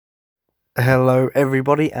Hello,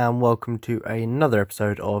 everybody, and welcome to another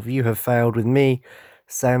episode of You Have Failed with me,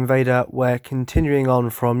 Sam Vader. We're continuing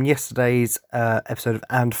on from yesterday's episode of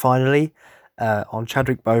And Finally on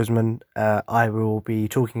Chadwick Boseman. I will be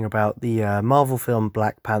talking about the Marvel film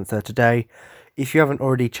Black Panther today. If you haven't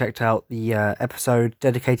already checked out the episode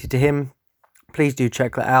dedicated to him, please do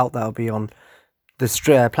check that out. That'll be on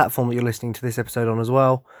the platform that you're listening to this episode on as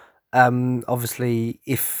well. Obviously,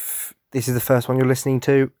 if this is the first one you're listening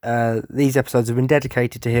to, these episodes have been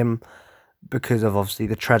dedicated to him because of obviously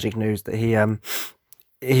the tragic news that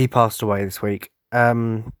he passed away this week.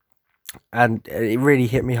 And it really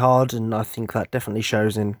hit me hard, and I think that definitely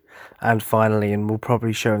shows in And Finally, and will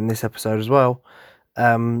probably show in this episode as well.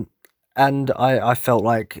 Um, and I felt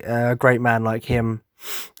like a great man like him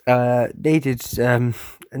needed some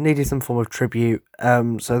form of tribute.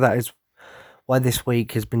 So that is why this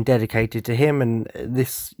week has been dedicated to him, and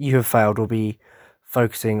this You Have Failed will be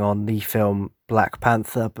focusing on the film Black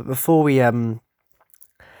Panther. But before we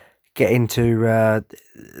get into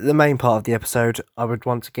the main part of the episode, I would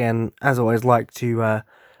once again, as always, like to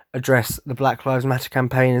address the Black Lives Matter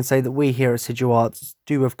campaign and say that we here at Sigil Arts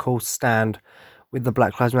do, of course, stand with the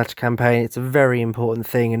Black Lives Matter campaign. It's a very important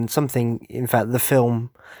thing, and something, in fact, the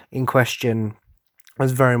film in question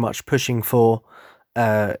was very much pushing for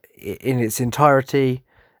in its entirety,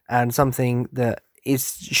 and something that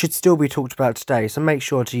is should still be talked about today. So make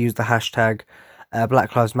sure to use the hashtag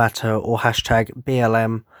Black Lives Matter or hashtag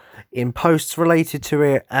BLM in posts related to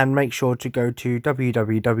it, and make sure to go to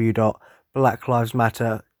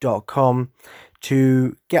www.blacklivesmatter.com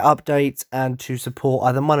to get updates and to support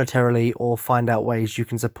either monetarily or find out ways you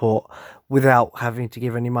can support without having to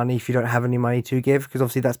give any money if you don't have any money to give, because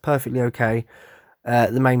obviously that's perfectly okay.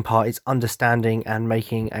 The main part is understanding and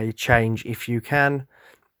making a change if you can.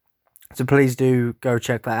 So please do go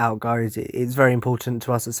check that out, guys. It's very important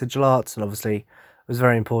to us at Sigil Arts, and obviously it was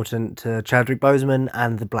very important to Chadwick Boseman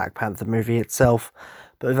and the Black Panther movie itself.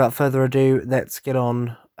 But without further ado, let's get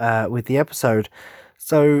on with the episode.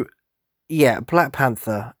 So, yeah, Black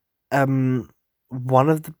Panther, one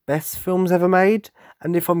of the best films ever made,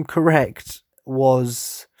 and if I'm correct,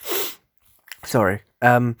 was sorry,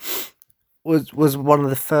 was one of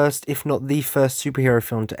the first, if not the first, superhero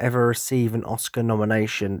film to ever receive an Oscar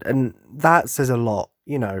nomination, and that says a lot,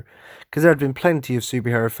 because there had been plenty of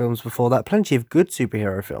superhero films before that, plenty of good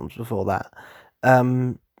superhero films before that,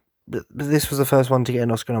 but this was the first one to get an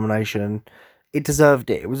Oscar nomination, and it deserved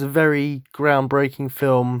it. It was a very groundbreaking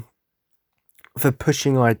film for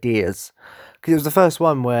pushing ideas, because it was the first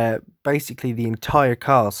one where basically the entire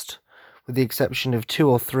cast, with the exception of two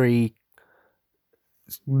or three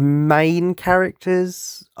main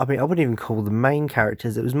characters. I mean, I wouldn't even call them main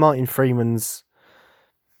characters. It was Martin Freeman's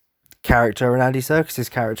character and Andy Serkis's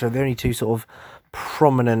character, the only two sort of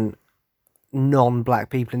prominent non-black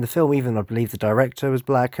people in the film. Even I believe the director was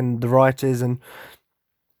black and the writers, and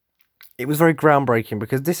it was very groundbreaking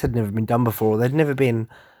because this had never been done before. There'd never been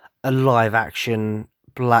a live-action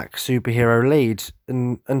black superhero lead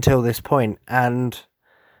until this point, and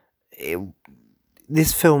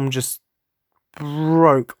this film just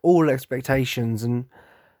broke all expectations, and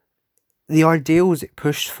the ideals it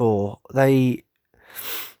pushed for, we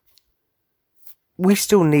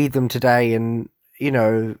still need them today, and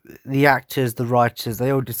the actors, the writers, they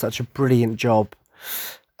all did such a brilliant job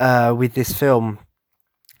with this film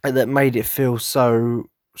that made it feel so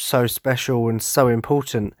special and so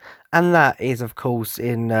important, and that is of course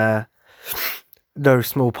in no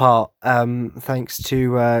small part thanks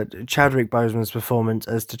to Chadwick Boseman's performance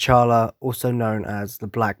as T'Challa, also known as the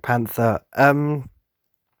Black Panther.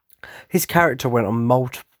 His character went on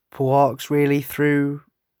multiple arcs really through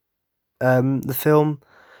the film.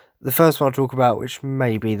 The first one I'll talk about, which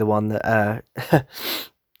may be the one that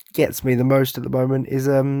gets me the most at the moment, is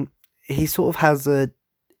he sort of has an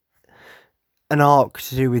arc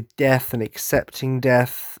to do with death and accepting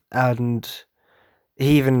death, and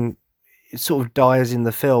he even sort of dies in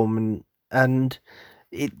the film, and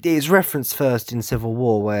it is referenced first in Civil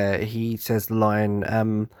War, where he says the line,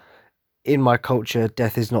 "In my culture,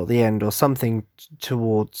 death is not the end," or something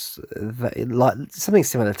towards that, like something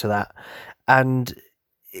similar to that. And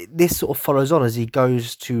this sort of follows on as he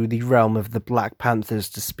goes to the realm of the Black Panthers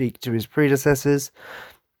to speak to his predecessors,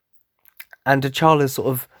 and T'Challa's sort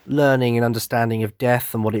of learning and understanding of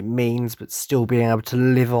death and what it means, but still being able to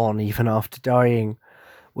live on even after dying,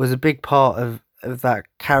 was a big part of that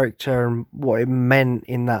character and what it meant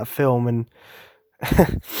in that film. And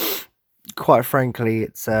quite frankly,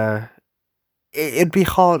 it'd be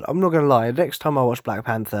hard. I'm not gonna lie. Next time I watch Black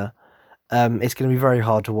Panther, it's gonna be very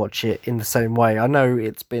hard to watch it in the same way. I know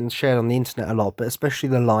it's been shared on the internet a lot, but especially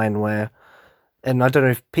the line where And I don't know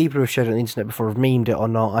if people who've shared it on the internet before have memed it or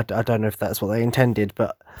not. I don't know if that's what they intended,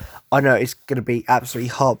 but I know it's going to be absolutely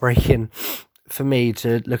heartbreaking for me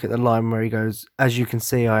to look at the line where he goes, "As you can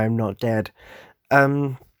see, I am not dead."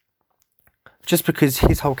 Um, just because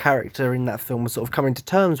his whole character in that film was sort of coming to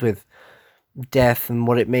terms with death and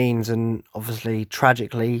what it means, and obviously,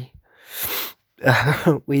 tragically,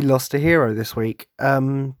 we lost a hero this week.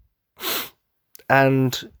 And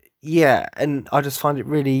yeah, and I just find it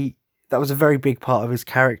really, that was a very big part of his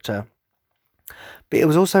character. But it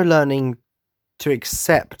was also learning to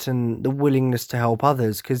accept and the willingness to help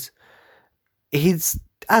others, because he's,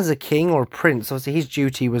 as a king or a prince, obviously his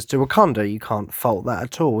duty was to Wakanda. You can't fault that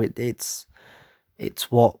at all. It's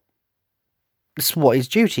what it's what his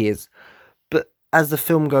duty is. But as the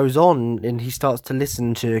film goes on and he starts to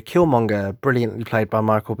listen to Killmonger, brilliantly played by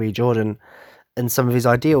Michael B. Jordan, and some of his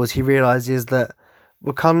ideals, he realizes that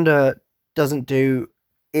Wakanda doesn't do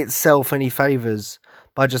itself any favors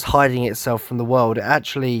by just hiding itself from the world. It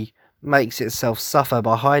actually makes itself suffer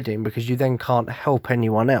by hiding, because you then can't help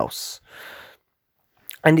anyone else.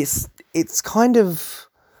 And it's kind of,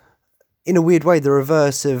 in a weird way, the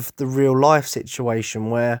reverse of the real life situation,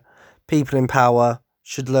 where people in power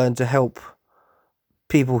should learn to help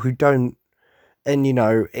people who don't, and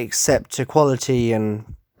accept equality,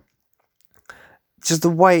 and just the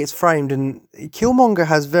way it's framed. And Killmonger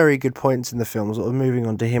has very good points in the film, sort of moving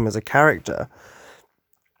on to him as a character.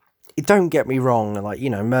 Don't get me wrong, like,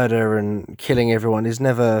 murder and killing everyone is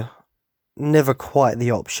never quite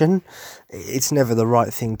the option. It's never the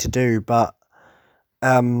right thing to do. But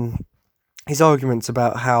his arguments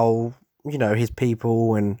about how, his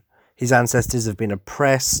people and his ancestors have been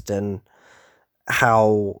oppressed, and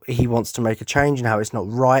how he wants to make a change, and how it's not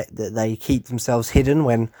right that they keep themselves hidden,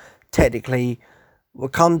 when technically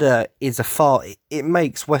Wakanda is it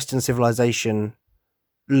makes Western civilization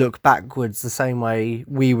look backwards the same way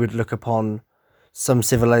we would look upon some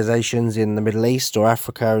civilizations in the Middle East or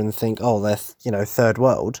Africa and think, oh, they're, third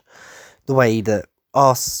world. The way that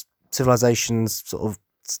our civilizations sort of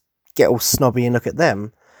get all snobby and look at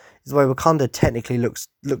them is the way Wakanda technically looked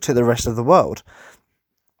at the rest of the world.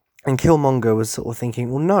 And Killmonger was sort of thinking,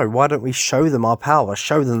 well, no, why don't we show them our power?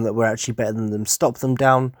 Show them that we're actually better than them. Stop them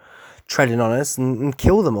down treading on us, and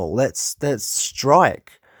kill them all. Let's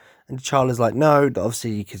strike. And T'Challa's like, no,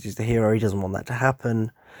 obviously, because he's the hero, he doesn't want that to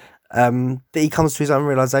happen. But he comes to his own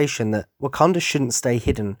realization that Wakanda shouldn't stay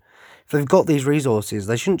hidden. If they've got these resources,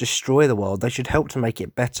 they shouldn't destroy the world. They should help to make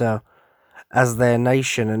it better as their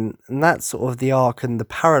nation. And that's sort of the arc and the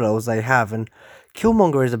parallels they have. And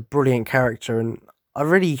Killmonger is a brilliant character, and I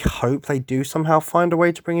really hope they do somehow find a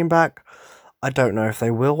way to bring him back. I don't know if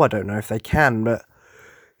they will. I don't know if they can. But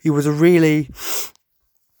he was a really,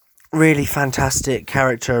 really fantastic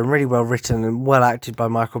character, and really well written and well acted by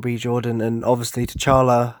Michael B. Jordan. And obviously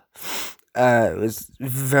T'Challa was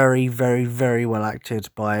very, very, very well acted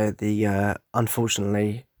by the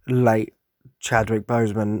unfortunately late Chadwick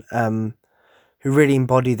Boseman, who really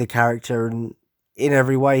embodied the character. And in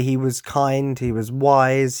every way, he was kind, he was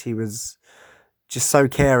wise, he was just so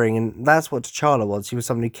caring, and that's what T'Challa was. He was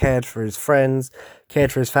someone who cared for his friends,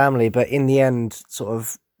 cared for his family, but in the end, sort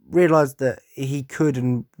of realized that he could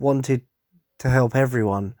and wanted to help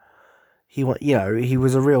everyone. He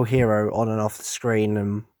was a real hero on and off the screen,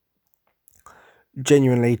 and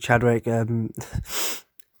genuinely, Chadwick,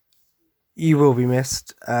 you will be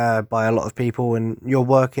missed by a lot of people, and your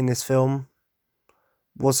work in this film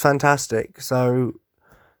was fantastic. So,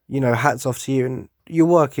 hats off to you, and your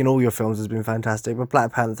work in all your films has been fantastic, but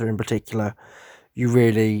Black Panther in particular, you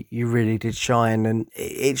really did shine, and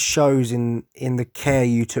it shows in the care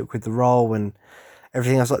you took with the role and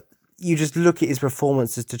everything else. Like, you just look at his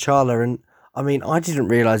performance as T'Challa, and I mean, I didn't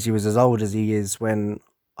realize he was as old as he is when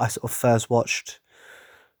I sort of first watched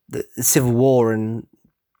the Civil War and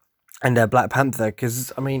Black Panther,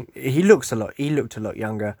 because I mean, he looked a lot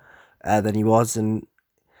younger than he was, and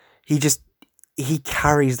he just he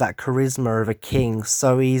carries that charisma of a king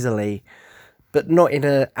so easily, but not in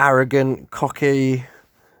an arrogant, cocky,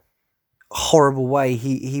 horrible way.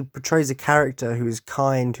 He portrays a character who is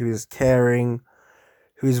kind, who is caring,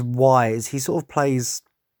 who is wise. He sort of plays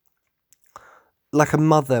like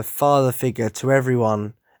a father figure to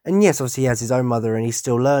everyone. And yes, obviously he has his own mother and he's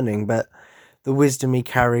still learning, but the wisdom he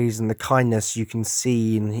carries and the kindness you can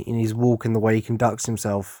see in his walk and the way he conducts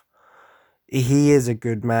himself, he is a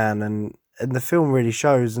good man, and the film really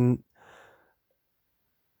shows. And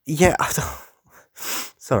yeah,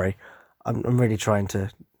 sorry, I'm really trying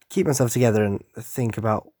to keep myself together and think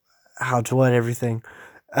about how to word everything.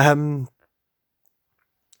 And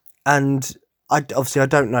I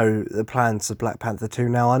don't know the plans of Black Panther 2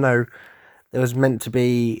 now. I know there was meant to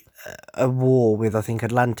be a war with, I think,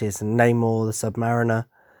 Atlantis and Namor the Submariner,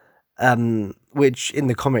 which in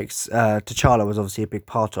the comics, T'Challa was obviously a big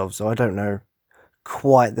part of. So I don't know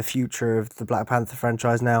quite the future of the Black Panther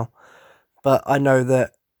franchise now, but I know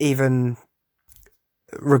that even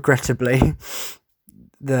regrettably,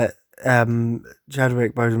 that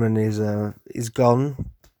Chadwick Boseman is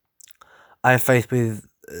gone. I have faith with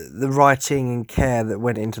the writing and care that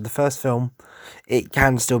went into the first film. It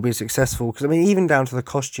can still be successful because I mean, even down to the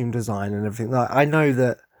costume design and everything. Like I know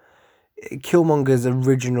that Killmonger's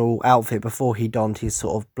original outfit before he donned his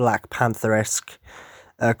sort of Black Panther-esque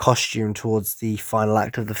costume towards the final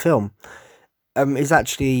act of the film is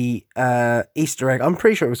actually Easter egg. I'm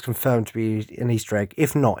pretty sure it was confirmed to be an Easter egg.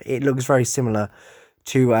 If not, it looks very similar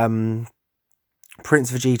to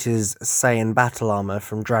Prince Vegeta's Saiyan battle armor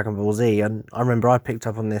from Dragon Ball Z. And I remember I picked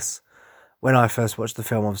up on this when I first watched the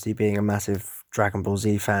film, obviously being a massive Dragon Ball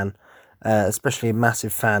Z fan, especially a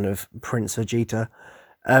massive fan of Prince Vegeta.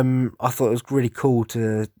 I thought it was really cool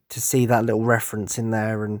to see that little reference in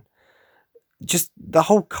there, and just the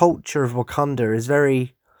whole culture of Wakanda is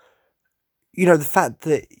very, the fact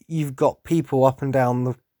that you've got people up and down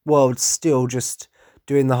the world still just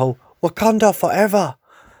doing the whole Wakanda forever.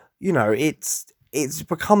 It's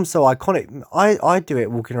become so iconic. I do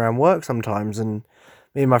it walking around work sometimes, and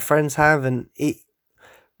me and my friends have, and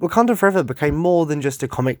Wakanda Forever became more than just a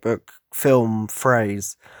comic book film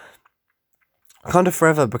phrase. Wakanda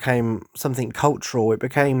Forever became something cultural. It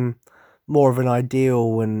became more of an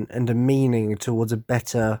ideal and a meaning towards a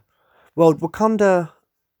better world. Wakanda,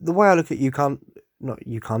 the way I look at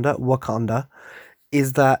Wakanda,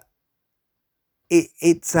 is that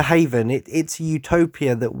it's a haven. It's a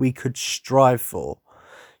utopia that we could strive for.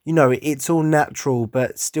 It's all natural,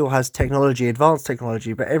 but still has technology, advanced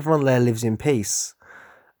technology. But everyone there lives in peace.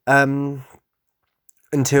 Until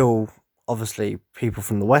obviously people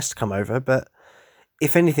from the West come over. But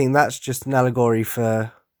if anything, that's just an allegory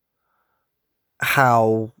for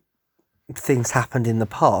how things happened in the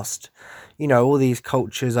past. All these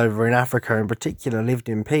cultures over in Africa in particular lived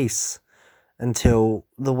in peace until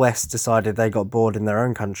the West decided they got bored in their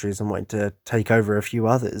own countries and wanted to take over a few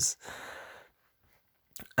others.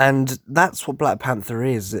 And that's what Black Panther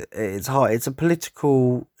is. It's hard. It's a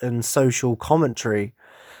political and social commentary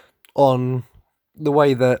on the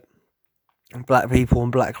way that black people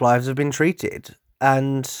and black lives have been treated.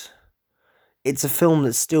 And it's a film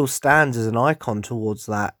that still stands as an icon towards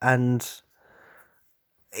that. And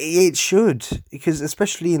it should, because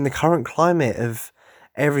especially in the current climate of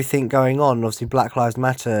everything going on, obviously Black Lives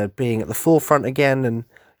Matter being at the forefront again, and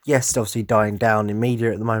yes, obviously dying down in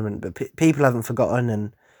media at the moment, but people haven't forgotten,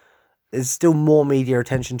 and there's still more media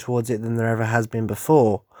attention towards it than there ever has been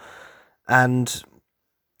before. And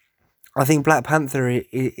I think Black Panther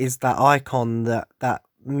is that icon, that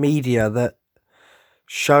media that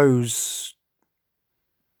shows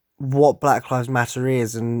what Black Lives Matter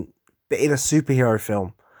is, and but in a superhero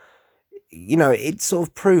film. It's sort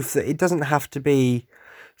of proof that it doesn't have to be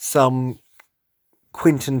some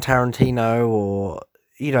Quentin Tarantino or,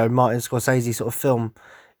 Martin Scorsese sort of film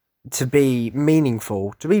to be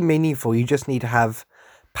meaningful. To be meaningful, you just need to have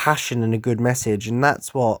passion and a good message, and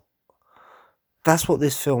that's what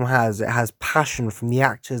this film has. It has passion from the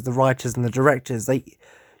actors, the writers, and the directors.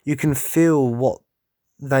 You can feel what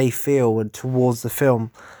they feel towards the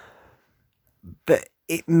film, but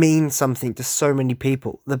it means something to so many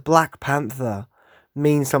people. The Black Panther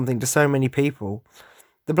means something to so many people.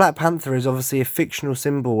 The Black Panther is obviously a fictional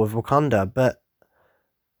symbol of Wakanda, but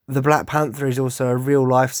the Black Panther is also a real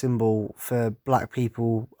life symbol for black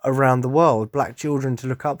people around the world, black children to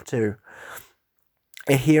look up to,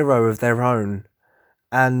 a hero of their own.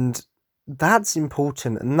 And that's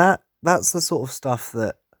important, and that's the sort of stuff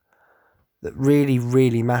that really,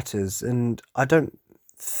 really matters. And I don't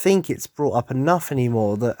think it's brought up enough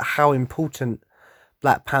anymore, that how important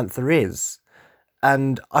Black Panther is.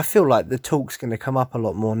 And I feel like the talk's going to come up a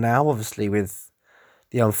lot more now, obviously with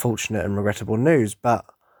the unfortunate and regrettable news, but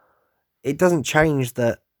it doesn't change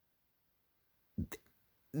that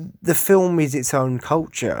the film is its own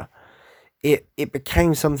culture. It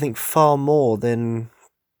became something far more than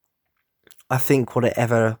I think what it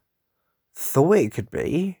ever thought it could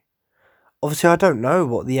be. Obviously, I don't know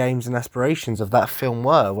what the aims and aspirations of that film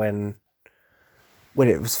were when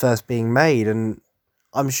it was first being made, and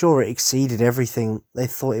I'm sure it exceeded everything they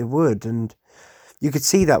thought it would. And you could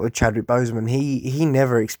see that with Chadwick Boseman. He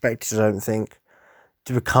never expected, I don't think,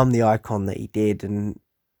 to become the icon that he did, and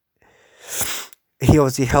he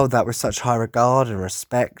obviously held that with such high regard and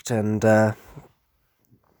respect, and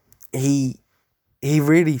he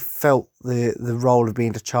really felt the role of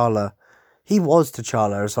being T'Challa He was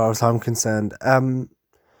T'Challa as far as I'm concerned. And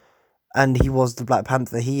he was the Black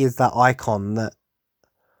Panther. He is that icon that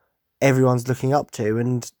everyone's looking up to,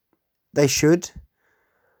 and they should.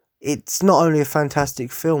 It's not only a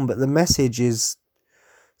fantastic film, but the message is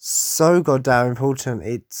so goddamn important.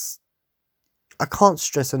 I can't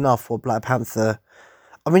stress enough what Black Panther.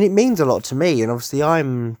 I mean, it means a lot to me, and obviously,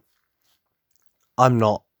 I'm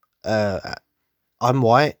not. I'm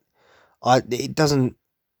white. It doesn't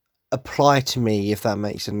apply to me, if that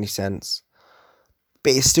makes any sense.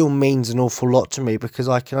 But it still means an awful lot to me because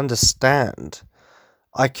I can understand.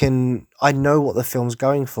 I know what the film's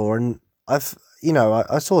going for, and I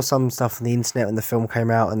saw some stuff on the internet when the film came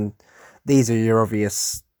out, and these are your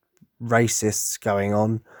obvious racists going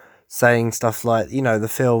on, saying stuff like,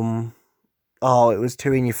 the film, oh, it was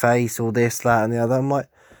too in your face, or this, that, and the other. I'm like,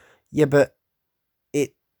 yeah, but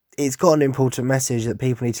it it's got an important message that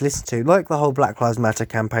people need to listen to, like the whole Black Lives Matter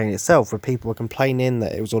campaign itself, where people were complaining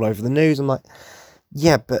that it was all over the news. I'm like,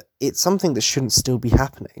 yeah, but it's something that shouldn't still be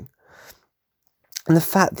happening. And the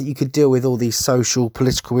fact that you could deal with all these social,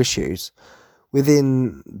 political issues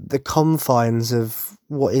within the confines of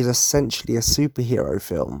what is essentially a superhero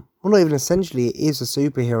film. Well, not even essentially, it is a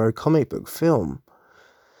superhero comic book film.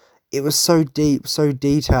 It was so deep, so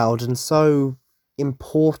detailed, and so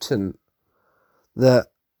important that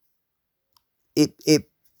it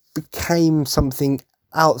became something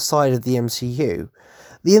outside of the MCU.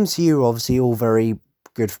 The MCU are obviously all very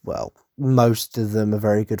good, well, most of them are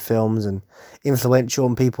very good films and influential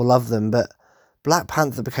and people love them, but Black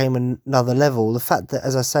Panther became another level. The fact that,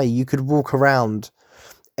 as I say, you could walk around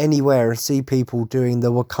anywhere and see people doing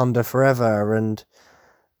the Wakanda Forever, and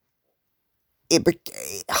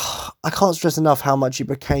I can't stress enough how much it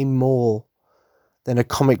became more than a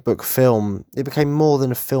comic book film. It became more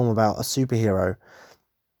than a film about a superhero.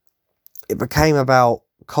 It became about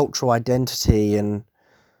cultural identity and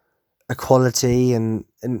equality and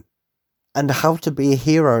how to be a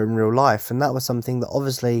hero in real life. And that was something that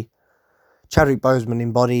obviously Chadwick Boseman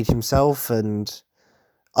embodied himself, and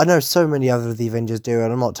I know so many other of the Avengers do,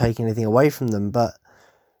 and I'm not taking anything away from them, but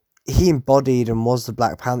he embodied and was the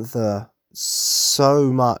Black Panther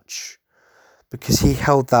so much because he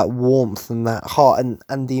held that warmth and that heart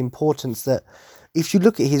and the importance that, if you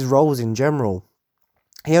look at his roles in general,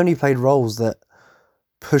 he only played roles that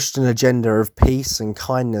pushed an agenda of peace and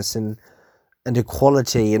kindness and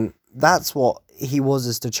equality, and that's what he was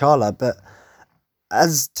as T'Challa. But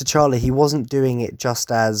as T'Challa, he wasn't doing it just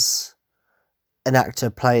as an actor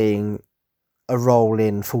playing a role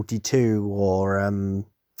in 42 or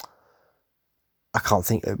I can't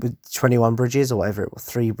think, 21 Bridges or whatever it was,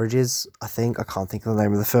 3 Bridges, I think. I can't think of the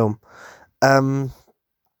name of the film.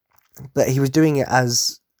 But he was doing it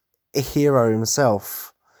as a hero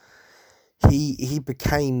himself. He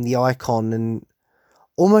became the icon and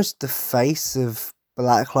almost the face of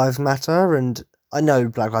Black Lives Matter. And I know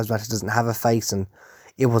Black Lives Matter doesn't have a face and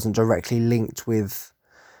it wasn't directly linked with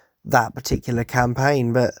that particular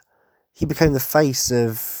campaign, but he became the face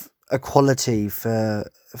of equality for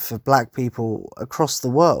black people across the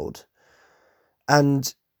world.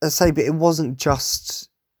 And I say, but it wasn't just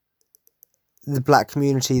the black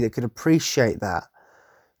community that could appreciate that.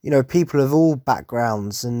 People of all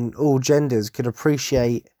backgrounds and all genders could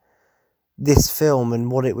appreciate this film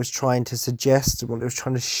and what it was trying to suggest and what it was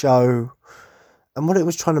trying to show and what it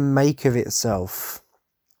was trying to make of itself.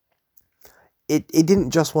 It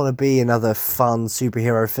didn't just want to be another fun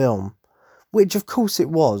superhero film, which of course it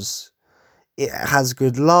was. It has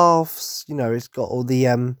good laughs, it's got all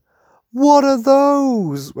the what are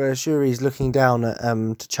those? Where Shuri's looking down at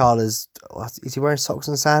T'Challa's, is he wearing socks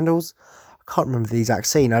and sandals? I can't remember the exact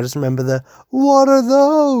scene. I just remember the what are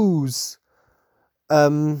those?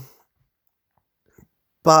 But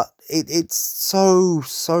it's so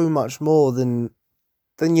much more than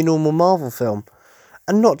your normal Marvel film.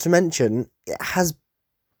 And not to mention, it has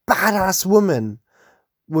badass women.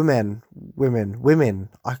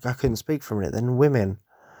 I couldn't speak for a minute then. Women.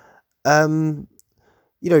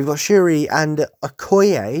 You've got Shuri and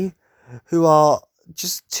Okoye, who are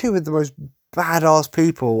just two of the most badass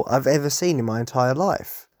people I've ever seen in my entire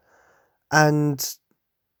life. And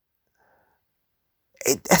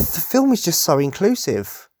the film is just so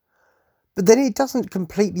inclusive. But then it doesn't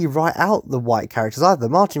completely write out the white characters either.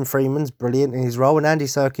 Martin Freeman's brilliant in his role, and Andy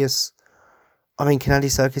Serkis, can Andy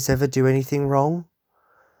Serkis ever do anything wrong?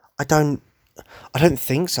 I don't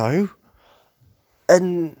think so.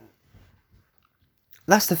 And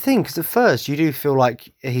that's the thing, because at first you do feel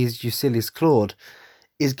like he's Ulysses Claude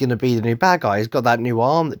is going to be the new bad guy. He's got that new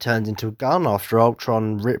arm that turns into a gun after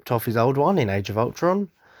Ultron ripped off his old one in Age of Ultron.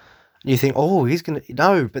 You think, oh, he's gonna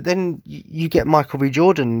no, but then you get Michael B.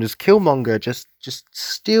 Jordan as Killmonger, just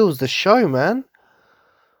steals the show, man.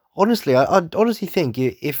 Honestly, I honestly think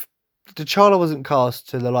if T'Challa wasn't cast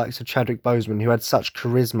to the likes of Chadwick Boseman, who had such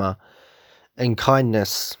charisma and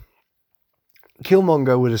kindness,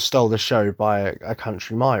 Killmonger would have stole the show by a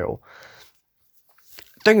country mile.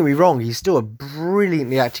 Don't get me wrong, he's still a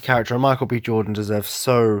brilliantly acted character, and Michael B. Jordan deserves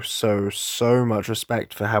so much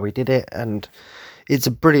respect for how he did it, and it's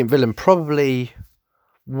a brilliant villain. Probably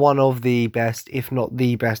one of the best, if not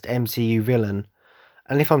the best, MCU villain.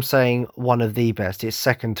 And if I'm saying one of the best, it's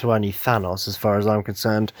second to only Thanos, as far as I'm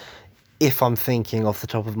concerned, if I'm thinking off the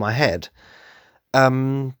top of my head.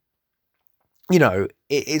 Um,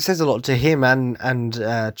 it says a lot to him and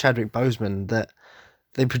Chadwick Boseman that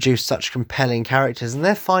they produced such compelling characters, and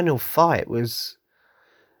their final fight was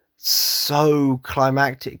so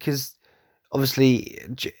climactic because obviously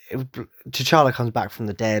T'Challa comes back from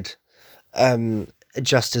the dead,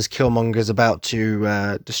 just as Killmonger's about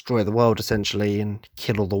to destroy the world essentially and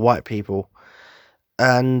kill all the white people,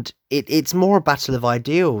 and it's more a battle of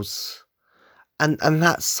ideals, and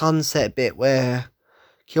that sunset bit where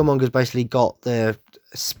Killmonger's basically got the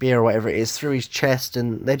spear or whatever it is through his chest,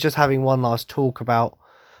 and they're just having one last talk about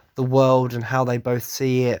the world and how they both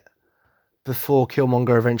see it before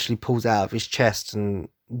Killmonger eventually pulls out of his chest, and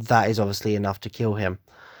that is obviously enough to kill him.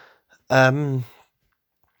 And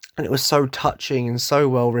it was so touching and so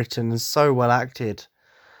well written and so well acted.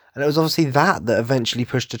 And it was obviously that eventually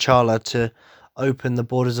pushed T'Challa to open the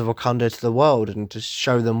borders of Wakanda to the world and to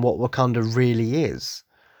show them what Wakanda really is.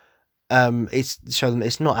 It's show them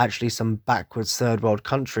it's not actually some backwards third world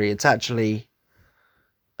country. It's actually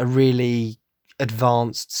a really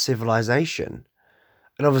advanced civilization.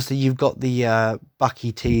 And obviously you've got the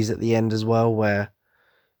Bucky tease at the end as well, where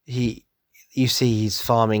you see he's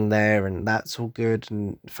farming there, and that's all good.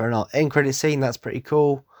 And for an end credit scene, that's pretty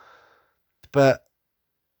cool. But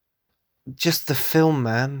just the film,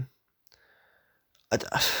 man.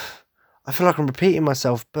 I feel like I'm repeating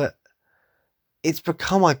myself, but it's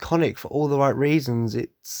become iconic for all the right reasons.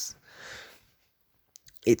 It's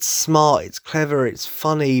smart, it's clever, it's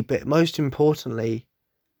funny, but most importantly,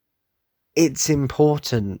 it's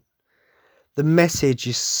important. The message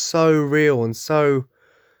is so real and so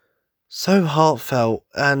heartfelt,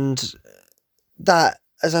 and that,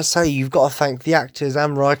 as I say, you've got to thank the actors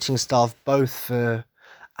and writing staff both for,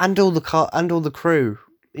 and all the crew,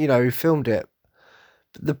 who filmed it.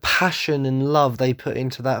 The passion and love they put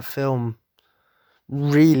into that film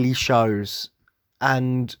really shows,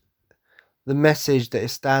 and the message that it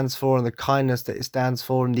stands for and the kindness that it stands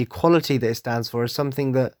for and the equality that it stands for is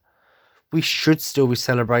something that we should still be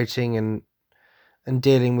celebrating and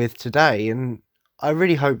dealing with today. And I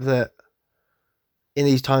really hope that in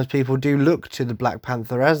these times people do look to the Black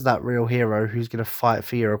Panther as that real hero who's going to fight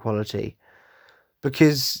for your equality,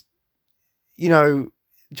 because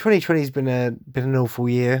 2020 has been an awful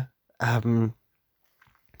year,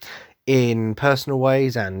 in personal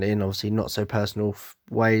ways and in obviously not so personal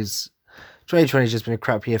ways. 2020 has just been a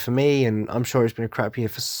crap year for me, and I'm sure it's been a crap year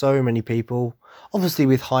for so many people. Obviously,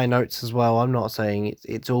 with high notes as well. I'm not saying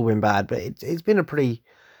it's all been bad, but it's been a pretty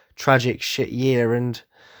tragic shit year, and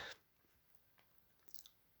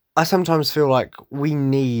I sometimes feel like we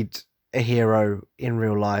need a hero in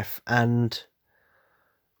real life. And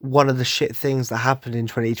one of the shit things that happened in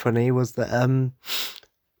 2020 was that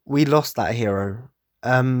we lost that hero.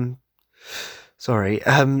 Chadwick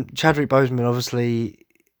Boseman, obviously,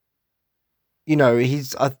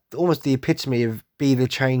 he's almost the epitome of be the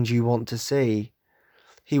change you want to see.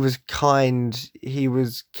 He was kind, he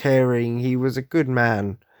was caring, he was a good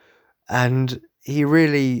man, and he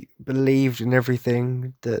really believed in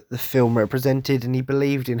everything that the film represented, and he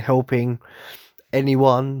believed in helping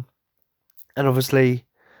anyone. And obviously,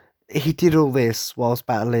 he did all this whilst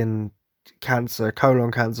battling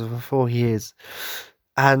colon cancer, for 4 years.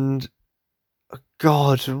 And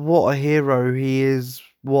God, what a hero he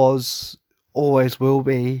always will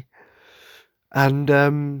be. And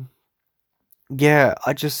the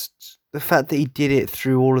fact that he did it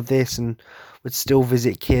through all of this and would still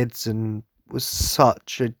visit kids and was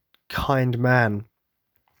such a kind man.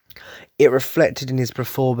 It reflected in his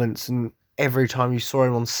performance, and every time you saw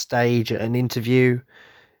him on stage at an interview,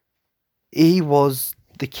 he was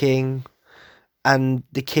the king, and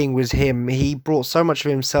the king was him. He brought so much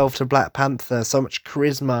of himself to Black Panther, so much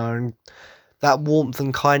charisma and that warmth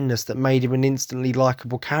and kindness that made him an instantly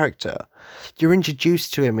likable character. You're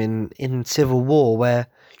introduced to him in Civil War, where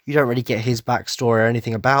you don't really get his backstory or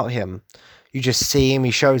anything about him. You just see him,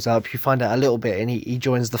 he shows up, you find out a little bit, and he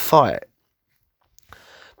joins the fight.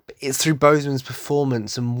 it's through Boseman's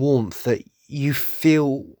performance and warmth that you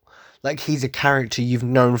feel like he's a character you've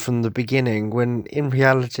known from the beginning, when in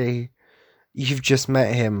reality, you've just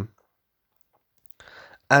met him.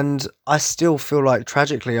 And I still feel like,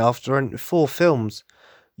 tragically, after only 4 films,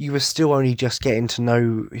 you were still only just getting to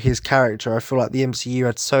know his character. I feel like the MCU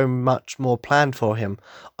had so much more planned for him.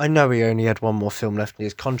 I know he only had one more film left in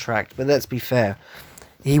his contract, but let's be fair,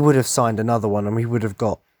 he would have signed another one and we would have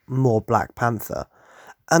got more Black Panther.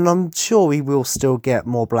 And I'm sure we will still get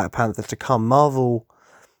more Black Panther to come. Marvel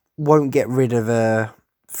won't get rid of a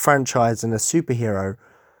franchise and a superhero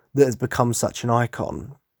that has become such an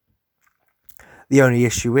icon. The only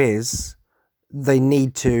issue is they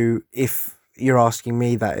need to, if you're asking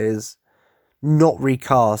me, that is, not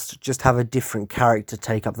recast, just have a different character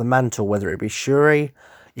take up the mantle, whether it be Shuri,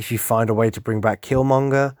 if you find a way to bring back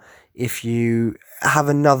Killmonger, if you have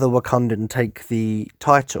another Wakandan take the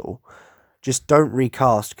title. Just don't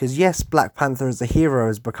recast, because yes, Black Panther as a hero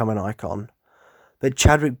has become an icon, but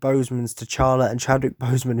Chadwick Boseman's T'Challa and Chadwick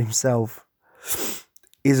Boseman himself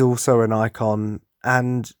is also an icon,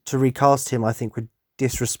 and to recast him, I think, would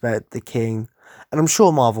disrespect the king. And I'm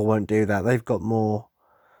sure Marvel won't do that. They've got more,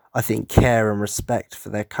 I think, care and respect for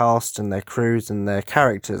their cast and their crews and their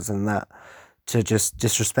characters than that, to just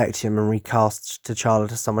disrespect him and recast T'Challa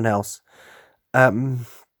to someone else.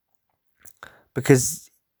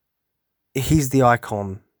 Because he's the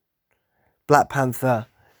icon. Black Panther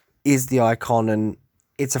is the icon, and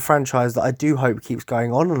it's a franchise that I do hope keeps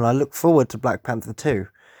going on, and I look forward to Black Panther 2.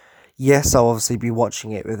 Yes, I'll obviously be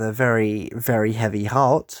watching it with a very, very heavy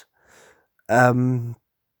heart. But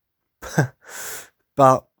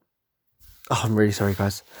oh, I'm really sorry,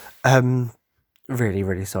 guys. Really,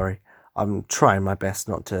 really sorry. I'm trying my best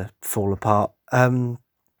not to fall apart. I'm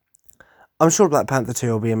sure Black Panther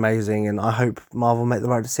 2 will be amazing, and I hope Marvel make the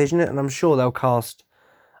right decision, and I'm sure they'll cast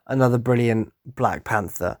another brilliant Black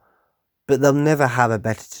Panther, but they'll never have a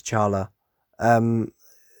better T'Challa.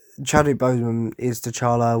 Chadwick Boseman is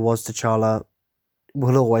T'Challa, was T'Challa,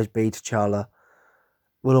 will always be T'Challa,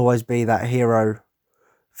 will always be that hero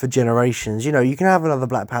for generations. You know, you can have another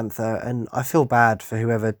Black Panther, and I feel bad for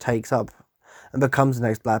whoever takes up and becomes the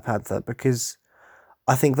next Black Panther, because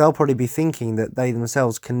I think they'll probably be thinking that they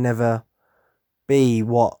themselves can never be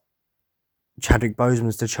what Chadwick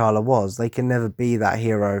Boseman's T'Challa was. They can never be that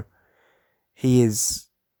hero. He is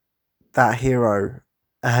that hero,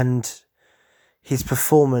 and his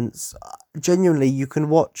performance, genuinely, you can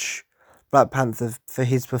watch Black Panther for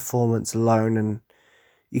his performance alone, and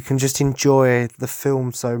you can just enjoy the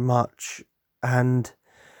film so much, and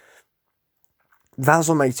that's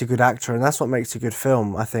what makes a good actor, and that's what makes a good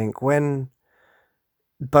film, I think, when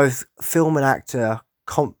both film and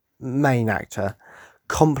main actor,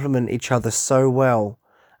 complement each other so well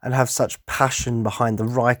and have such passion behind the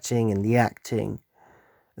writing and the acting,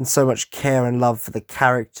 and so much care and love for the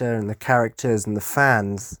character and the characters and the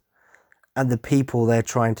fans and the people they're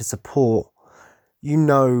trying to support. You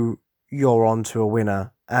know you're on to a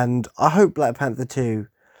winner. And I hope Black Panther 2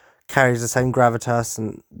 carries the same gravitas,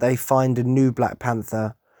 and they find a new Black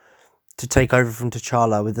Panther to take over from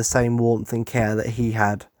T'Challa with the same warmth and care that he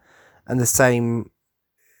had, and the same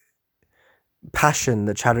passion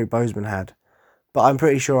that Chadwick Boseman had. But I'm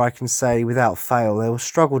pretty sure I can say without fail they will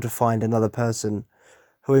struggle to find another person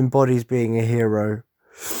who embodies being a hero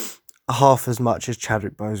half as much as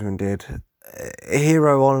Chadwick Boseman did. A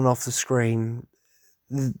hero on and off the screen,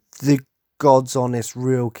 the God's honest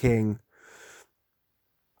real king,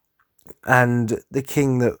 and the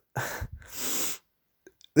king that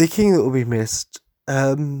will be missed,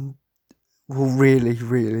 will really,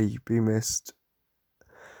 really be missed.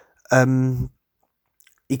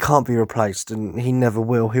 He can't be replaced, and he never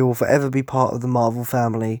will. He will forever be part of the Marvel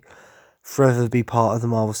family, forever be part of the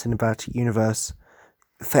Marvel Cinematic Universe.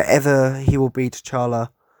 Forever he will be T'Challa,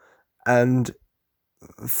 and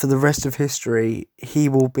for the rest of history, he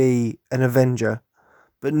will be an Avenger,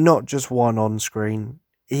 but not just one on screen.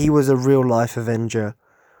 He was a real life Avenger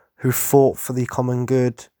who fought for the common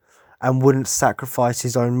good and wouldn't sacrifice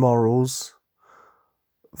his own morals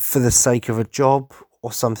for the sake of a job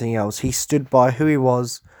or something else. He stood by who he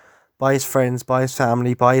was, by his friends, by his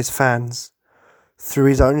family, by his fans, through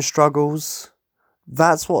his own struggles.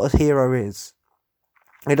 That's what a hero is.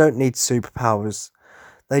 They don't need superpowers.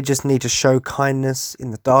 They just need to show kindness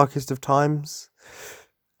in the darkest of times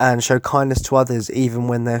and show kindness to others even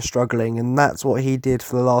when they're struggling. And that's what he did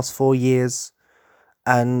for the last 4 years.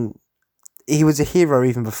 And he was a hero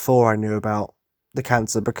even before I knew about the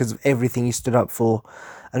cancer, because of everything he stood up for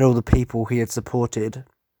and all the people he had supported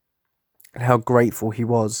and how grateful he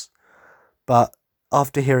was. But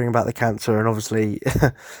after hearing about the cancer and obviously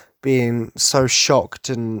being so shocked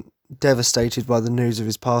and devastated by the news of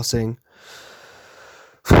his passing,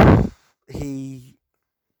 he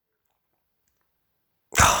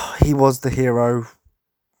he was the hero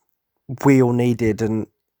we all needed, and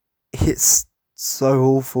it's so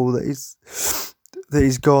awful that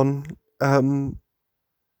he's gone. And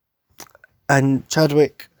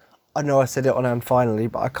Chadwick, I know I said it on And Finally,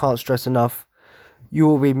 but I can't stress enough. You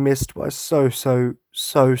will be missed by so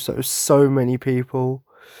many people.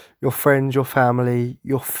 Your friends, your family,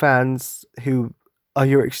 your fans who are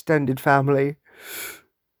your extended family,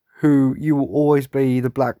 who you will always be the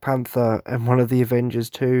Black Panther and one of the Avengers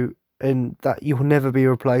too, and that you will never be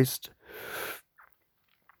replaced.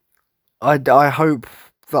 I hope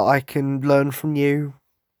that I can learn from you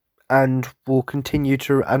and will continue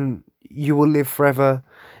to, and you will live forever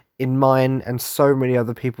in mine and so many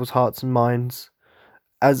other people's hearts and minds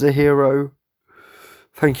as a hero.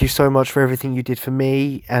 Thank you so much for everything you did for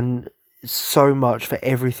me, and so much for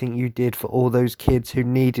everything you did for all those kids who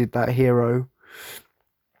needed that hero.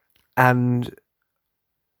 And,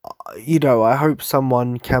 I hope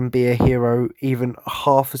someone can be a hero even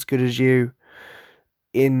half as good as you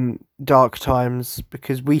in dark times,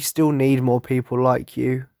 because we still need more people like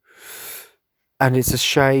you. And it's a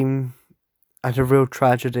shame and a real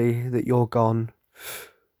tragedy that you're gone.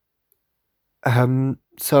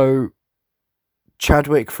 So,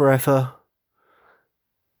 Chadwick forever,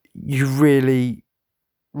 you really,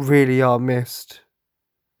 really are missed.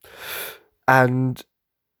 And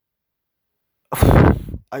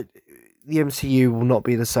I, the MCU will not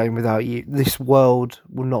be the same without you. This world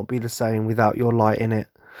will not be the same without your light in it.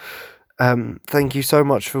 Thank you so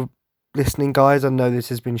much for listening, guys. I know this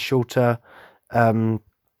has been shorter. Um,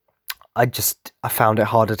 I found it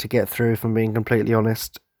harder to get through, if I'm being completely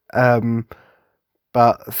honest. Um,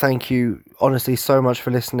 but thank you, honestly, so much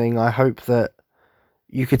for listening. I hope that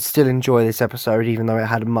you could still enjoy this episode, even though it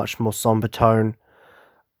had a much more somber tone.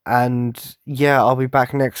 And yeah, I'll be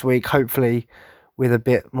back next week, hopefully, with a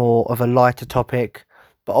bit more of a lighter topic.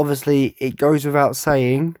 But obviously, it goes without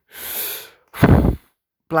saying,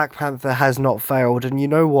 Black Panther has not failed. And you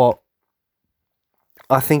know what?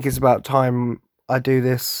 I think it's about time I do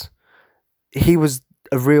this. He was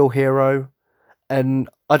a real hero, and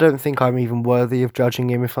I don't think I'm even worthy of judging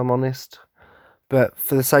him, if I'm honest. But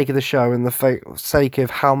for the sake of the show and the sake of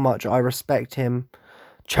how much I respect him,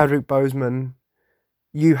 Chadwick Boseman,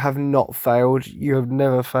 you have not failed. You have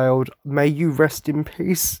never failed. May you rest in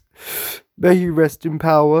peace. May you rest in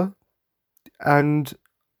power. And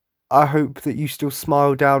I hope that you still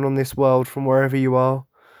smile down on this world from wherever you are.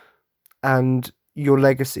 And your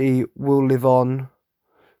legacy will live on.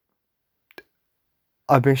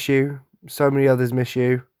 I miss you. So many others miss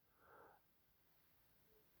you.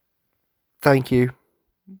 Thank you.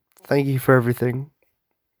 Thank you for everything.